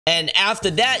And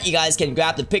after that, you guys can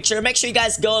grab the picture. Make sure you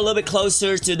guys go a little bit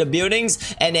closer to the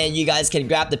buildings, and then you guys can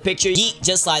grab the picture, yeet,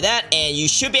 just like that, and you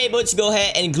should be able to go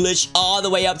ahead and glitch all the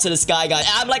way up to the sky, guys.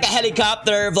 I'm like a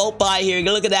helicopter vote by here.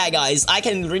 Look at that, guys. I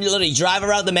can literally drive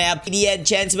around the map. The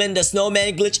enchantment, the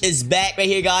snowman glitch is back right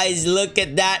here, guys. Look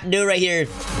at that dude right here.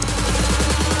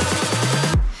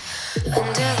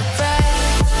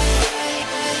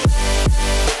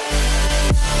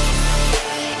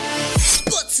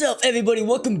 What's up, everybody?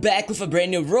 Welcome back with a brand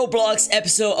new Roblox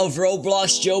episode of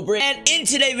Roblox Jailbreak. And in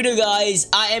today's video, guys,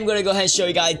 I am gonna go ahead and show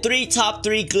you guys top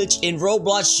 3 glitch in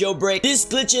Roblox Jailbreak. These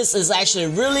glitches is actually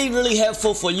really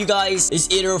helpful for you guys.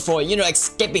 It's either for, you know,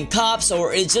 escaping cops,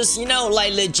 or it's just, you know,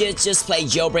 like legit just play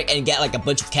Jailbreak and get like a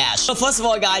bunch of cash. So first of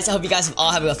all, guys, I hope you guys have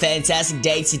all having a fantastic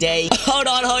day today. Hold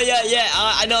on,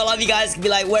 I know a lot of you guys can be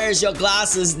like, where's your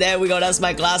glasses? There we go, that's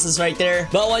my glasses right there.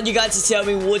 But I want you guys to tell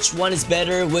me which one is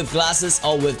better, with glasses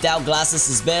or without glasses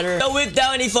is better. So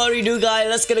without any further ado, guys,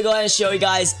 let's gonna go ahead and show you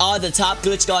guys all the top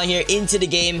glitch going here into the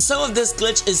game. Some of this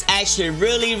glitch is actually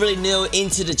really new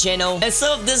into the channel, and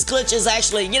some of this glitch is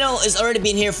actually, you know, it's already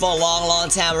been here for a long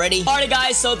time already. Alright,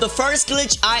 guys, so the first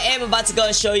glitch I am about to go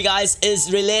and show you guys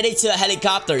is related to a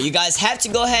helicopter. You guys have to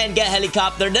go ahead and get a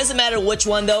helicopter. Doesn't matter which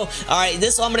one though. Alright,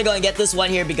 this one I'm gonna go and get this one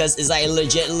here because it's like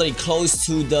legitimately close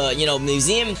to the, you know,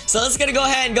 museum. So let's gonna go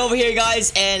ahead and go over here,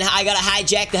 guys, and I gotta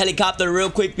hijack the helicopter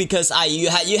real quick because you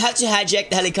have to hijack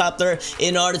the helicopter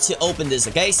in order to open this.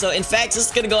 Okay, so in fact,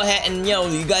 just gonna go ahead and, you know,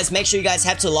 you guys make sure you guys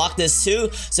have to lock this too,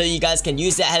 so you guys can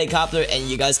use that helicopter and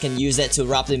you guys can use that to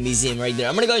rob the museum right there.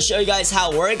 I'm gonna go show you guys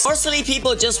how it works. Firstly,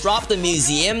 people just rob the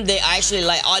museum. They actually,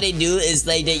 like, all they do is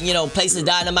they you know, place the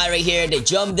dynamite right here, they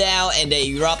jump down and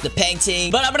they rob the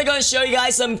painting. But I'm gonna go and show you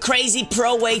guys some crazy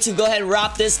pro way to go ahead and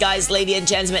rob this, guys, lady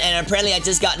enchantment, and apparently I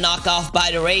just got knocked off by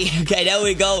the ray. Okay, there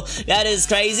we go. That is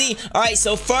crazy. Alright,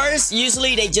 so first,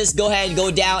 usually they just go ahead and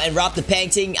go down and rob the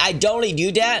painting. I don't really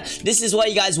do that. This is what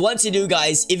you guys want to do,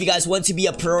 guys, if you guys want to be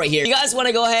a pro right here. You guys want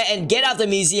to go ahead and get out of the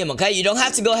museum, okay? You don't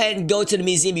have to go ahead and go to the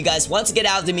museum. You guys want to get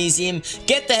out of the museum,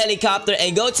 get the helicopter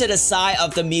and go to the side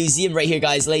of the museum right here,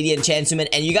 guys, lady and gentlemen,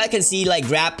 and you guys can see like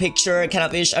grab picture kind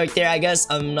of ish right there, I guess.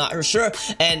 I'm not sure.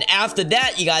 And after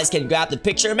that, you guys can grab the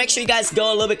picture. Make sure you guys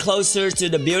go a little bit closer to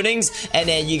the buildings, and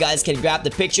then you guys can grab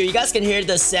the picture. You guys can hear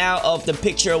the sound of the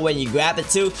picture when you grab it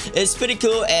too. It's pretty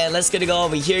cool. And let's gonna go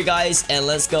over here, guys, and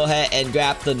let's go ahead and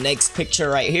grab the next picture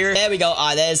right here. There we go.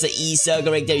 There's the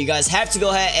e-circle right there. You guys have to go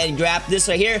ahead and grab this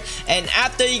right here, and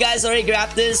after you guys already grab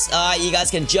this, you guys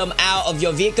can jump out of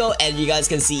your vehicle, and you guys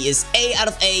can see it's 8 out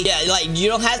of 8. Yeah, like you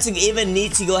don't have to even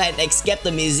need to go ahead and escape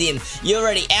the museum. You're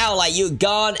already out, like you're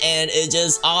gone, and it's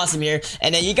just awesome here.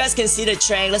 And then you guys can see the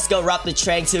train. Let's go rob the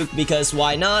train too, because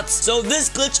why not? So this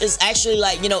glitch is actually,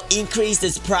 like, you know, increase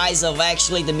this price of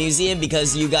actually the museum,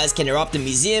 because you guys can rob the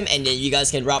museum and then you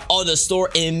guys can rob all the store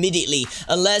immediately,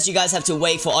 unless you guys have to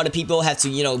wait for other people have to,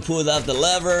 you know, pull up the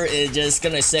lever. It's just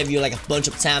gonna save you like a bunch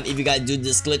of time if you guys do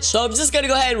this glitch. So I'm just gonna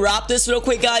go ahead and rob this real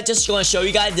quick, guys. Just gonna show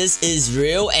you guys this is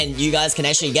real and you guys can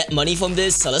actually get money from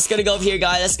this. So let's gonna go over here,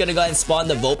 guys. Let's gonna go ahead and spawn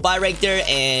the vote buy right there,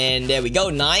 and there we go.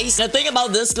 Nice. The thing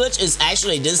about this glitch is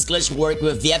actually this glitch work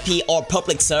with VIP or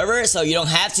public server, so you don't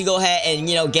have to go ahead and,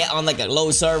 you know, get on like a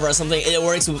low server or something. It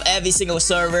works with every single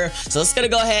server. So let's gonna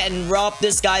go ahead and rob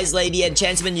this, guys, lady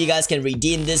enchantment. You guys can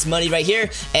redeem this money right here,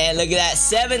 and look at that,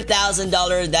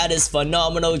 $7,000. That is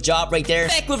phenomenal job right there.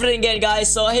 Back with it again,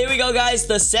 guys. So here we go, guys.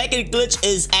 The second glitch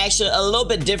is actually a little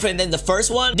bit different than the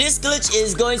first one. This glitch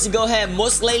is going to go ahead and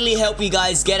most likely help you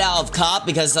guys get out of cop,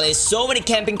 because there's so many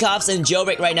camping cops in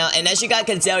Jailbreak right now. And as you guys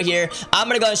can tell here, I'm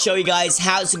gonna go and show you guys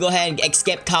how to go ahead and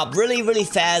escape cop really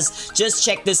fast. Just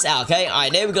check this out, okay?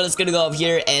 Alright, there we go. Let's gonna go over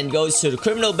here and go to the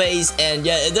criminal base, and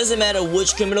yeah, it doesn't matter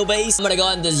which criminal base. I'm gonna go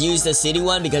and just use the city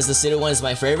one because the city one is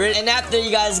my favorite. And after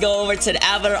you guys go over to the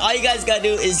avatar, all you guys gotta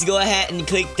do is go ahead and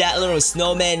click that little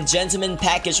snowman gentleman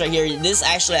package right here. This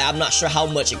actually, I'm not sure how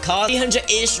much it costs,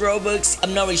 300-ish Robux.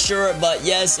 I'm not really sure, but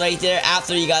yes, right there.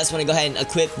 After you guys want to go ahead and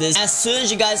equip this, as soon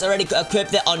as you guys already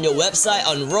equipped it on your website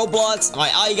on Roblox,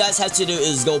 alright, all you guys have to do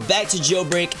is go back to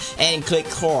Jailbreak and click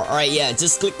core. Alright, yeah,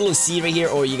 just click little C right here,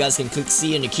 or you guys can click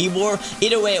C on the keyboard.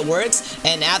 Either way it works.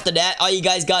 And after that, all you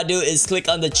guys gotta do is click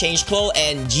on the change clothes,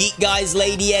 and yeet, guys,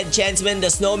 lady enchantment, the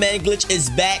snowman glitch is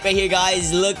back right here,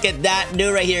 guys. Look at that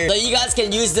dude right here. So you guys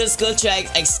can use this glitch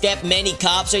to escape many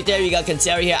cops right there. You guys can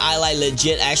tell here, I like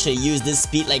legit actually use this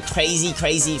speed like crazy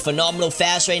phenomenal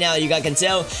fast right now. You guys can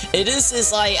tell it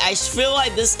is like, I feel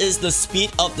like this is the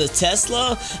speed of the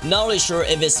Tesla. Not really sure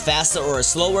if it's faster or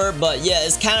slower, but yeah,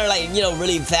 it's kind of like, you know,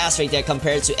 really fast right there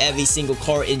compared to every single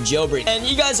car in Jailbreak. And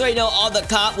you guys already know all the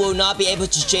cop will not be able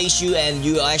to chase you, and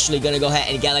you actually gonna go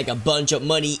ahead and get like a bunch of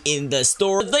money in the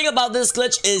store. The thing about this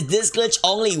glitch is this glitch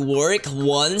only work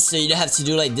once, so you don't have to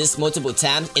do like this multiple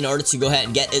times in order to go ahead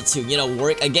and get it to, you know,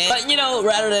 work again. But you know,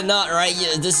 rather than not, right,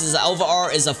 this is overall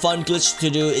is a fun glitch to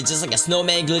do. It's just like a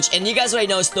snowman glitch, and you guys already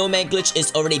know snowman glitch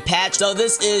is already patched, so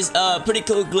this is a pretty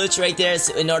cool glitch right there.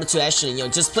 So in order to actually, you know,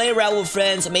 just play around with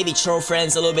friends, maybe troll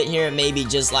friends a little bit here, maybe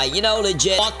just like, you know,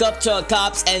 legit walk up to a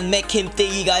cops and make him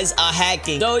think you guys are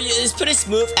hacking. So it's pretty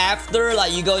smooth after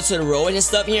like you go to the road and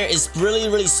stuff here. It's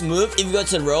really smooth if you go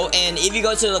to the road, and if you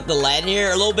go to the land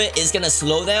here a little bit, it's gonna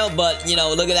slow down. But you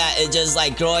know, look at that, it's just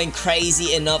like growing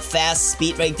crazy enough fast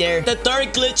speed right there. The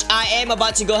third glitch I am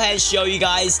about to go ahead and show you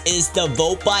guys is the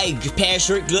vote by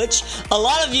parachute glitch. A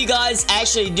lot of you guys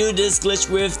actually do this glitch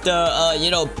with the you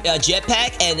know,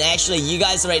 jetpack, and actually you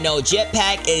guys already know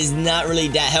jetpack is not really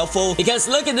that helpful, because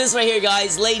look at this right here,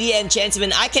 guys, lady and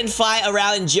gentlemen. I can fly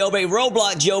around in Jailbreak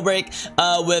Roblox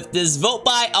Jailbreak with this vote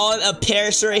by on a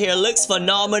parachute right here. Looks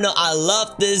phenomenal. I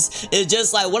love this. It's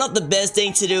just like one of the best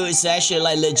things to do is to actually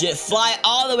like legit fly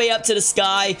all the way up to the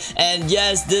sky. And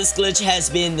yes, this glitch has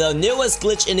been the newest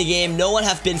glitch in the game. No one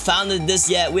have been founded this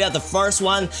yet. We are the first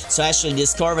one to actually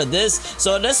discover this.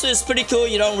 So this is pretty cool.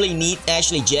 You don't really need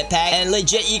actually jetpack, and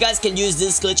legit you guys can use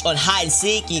this glitch on hide and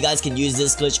seek. You guys can use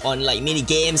this glitch on like mini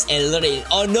games, and literally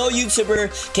no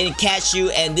YouTuber can catch you,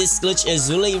 and this glitch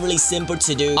is really simple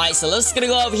to do. Alright, so let's gonna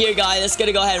go over here, guys. Let's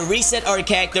gonna go ahead and reset our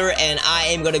character, and I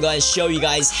am gonna go ahead and show you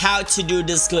guys how to do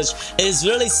this glitch. It's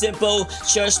really simple,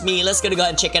 trust me. Let's gonna go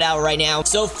ahead and check it out right now.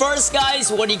 So first,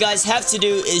 guys, what you guys have to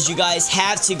do is you guys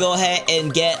have to go ahead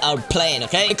and get a plane,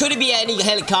 okay? It could be any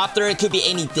helicopter, it could be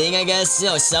anything, I guess. You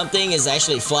know, something is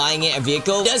actually flying in a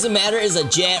vehicle. It doesn't matter, it's a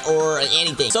jet or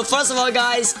anything. So first of all,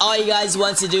 guys, all you guys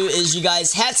want to do is you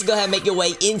guys have to go ahead and make your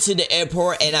way into the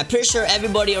airport, and I'm pretty sure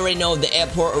everybody already know the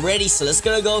airport already. So let's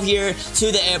gonna go here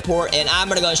to the airport, and I'm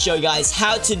gonna go show you guys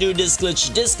how to do this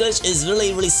glitch. This glitch is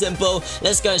really simple.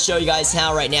 Let's gonna show you guys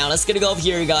how right now. Let's gonna go over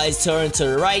here, you guys, turn to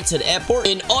the right to the airport.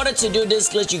 In order to do this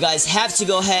glitch, you guys have to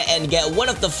go ahead and get one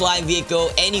of the flying vehicle,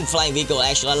 any flying vehicle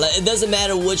actually. It doesn't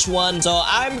matter which one. So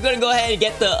I'm gonna go ahead and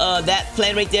get the that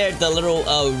plane right there, the little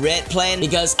red plane,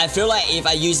 because I feel like if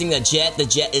I'm using the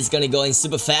jet is gonna go in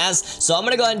super fast. So I'm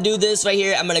gonna go ahead and do this right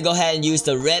here. I'm gonna go ahead and use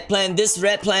the red plane. This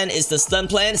red plane is the stunt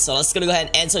plane. So let's gonna go ahead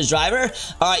and enter driver.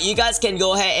 Alright, you guys can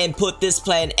go ahead and put this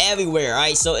plane everywhere.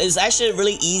 Alright, so it's actually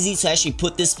really easy to actually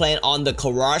put this plane on the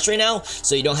garage right now,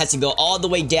 so you don't have to go all the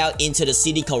way down into the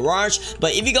city garage.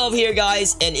 But if you go over here,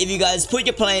 guys, and if you guys put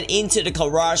your plane into the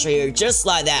garage right here, just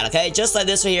like that, okay, just like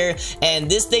this right here, and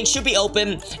this thing should be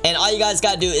open, and all you guys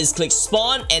gotta do is click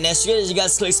spawn. And as soon as you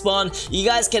guys click spawn, you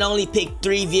guys can only pick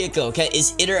 3 vehicles, okay?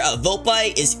 It's either a vote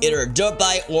bike, it's either a dirt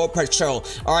bike, or patrol.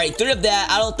 Alright, 3 of that.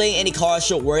 I don't think any car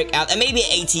should work out, and maybe an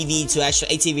ATV to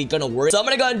actually ATV gonna work. So I'm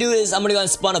gonna go and do is I'm gonna go and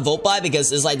spawn a vote bike,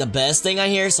 because it's like the best thing on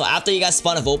here. So after you guys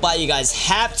spawn a vote bike, you guys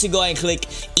have to go and click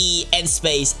E and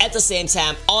space at the same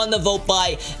time on the vote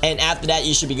bike, and after that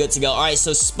you should be good to go. Alright,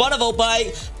 so spawn a vote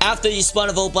bike. After you spawn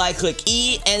a vote bike, click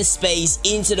E and space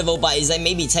into the vote bike. It's like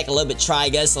maybe take a little bit try,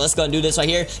 guys. So let's go and do this right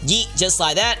here. Yeet, just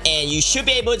like that, and you should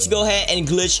be able to go ahead and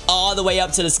glitch all the way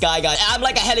up to the sky, guys. I'm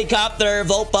like a helicopter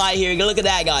vote by here. Look at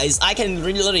that, guys. I can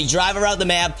literally drive around the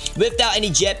map without any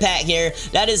jetpack here.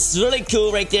 That is really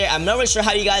cool right there. I'm not really sure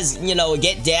how you guys, you know,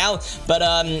 get down, but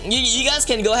you guys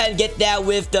can go ahead and get down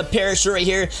with the parachute right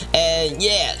here, and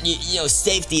yeah, you know,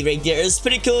 safety right there. It's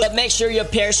pretty cool, but make sure your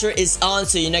parachute is on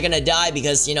so you're not gonna die,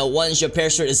 because you know, once your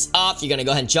parachute is off, you're gonna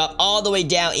go ahead and jump all the way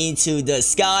down into the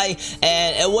sky,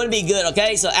 and it wouldn't be good,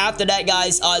 okay? So after that,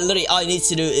 guys, literally all you need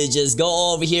to do is just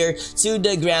go over here to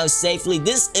the ground safely.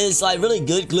 This is like really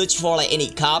good glitch for like any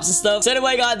cops and stuff. So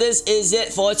anyway, guys, this is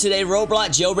it for today Roblox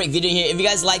jailbreak video here. If you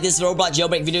guys like this Roblox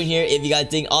jailbreak video here, if you guys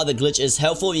think all the glitch is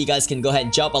helpful, you guys can go ahead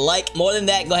and drop a like. More than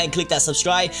that, go ahead and click that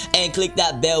subscribe and click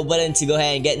that bell button to go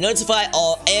ahead and get notified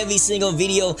of every single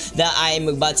video that I am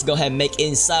about to go ahead and make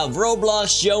inside of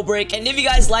Roblox jailbreak. And if you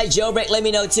guys like jailbreak, let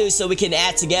me know too, so we can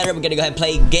add together. We're gonna go ahead and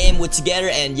play a game with together,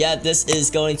 and yeah, this is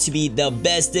going to be the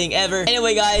best thing ever.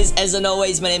 Anyway, guys, as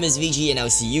always, my name is VG, and I'll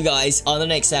see you guys on the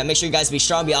next time. Make sure you guys be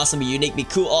strong, be awesome, be unique, be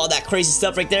cool, all that crazy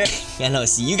stuff right there. And I'll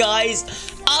see you guys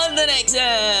on the next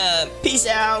time. Peace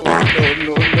out.